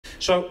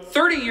So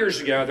 30 years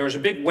ago, there was a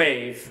big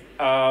wave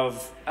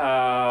of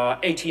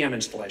ATM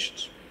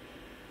installations.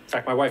 In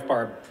fact, my wife,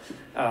 Barb,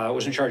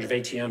 was in charge of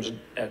ATMs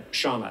at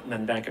Shawmut and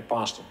then Bank at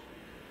Boston.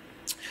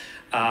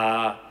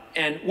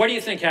 And what do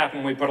you think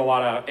happened when we put a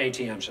lot of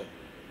ATMs in?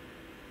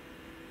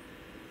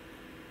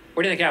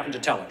 What do you think happened to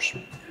tellers?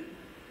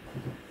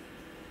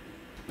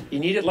 You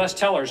needed less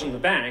tellers in the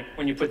bank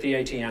when you put the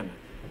ATM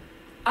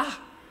in.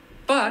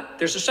 But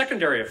there's a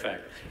secondary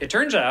effect. It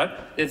turns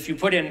out that if you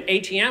put in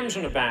ATMs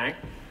in a bank,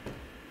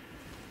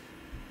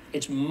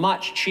 it's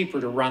much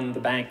cheaper to run the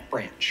bank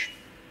branch.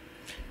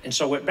 And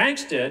so what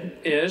banks did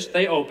is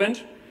they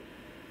opened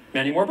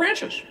many more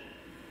branches.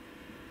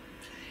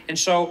 And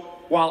so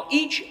while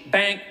each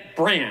bank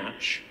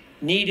branch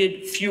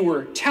needed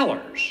fewer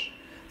tellers,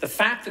 the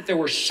fact that there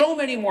were so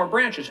many more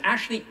branches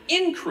actually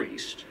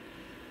increased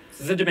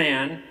the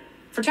demand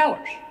for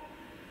tellers.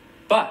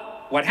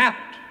 But what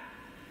happened?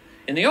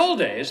 In the old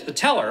days, the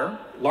teller,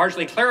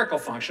 largely clerical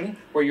function,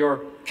 where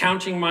you're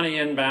counting money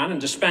inbound and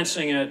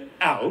dispensing it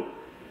out,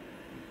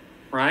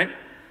 right?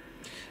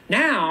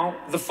 Now,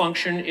 the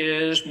function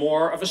is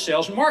more of a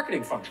sales and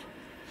marketing function.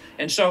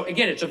 And so,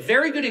 again, it's a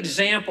very good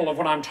example of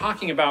what I'm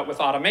talking about with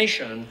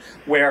automation,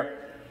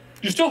 where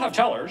you still have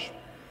tellers,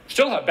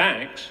 still have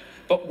banks,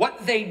 but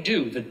what they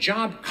do, the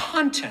job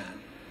content,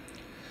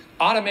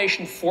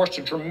 automation forced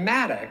a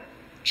dramatic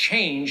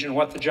change in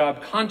what the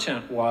job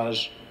content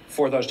was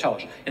for those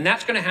tellers. And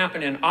that's going to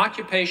happen in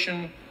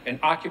occupation, and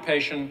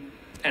occupation,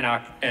 and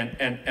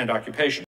occupation.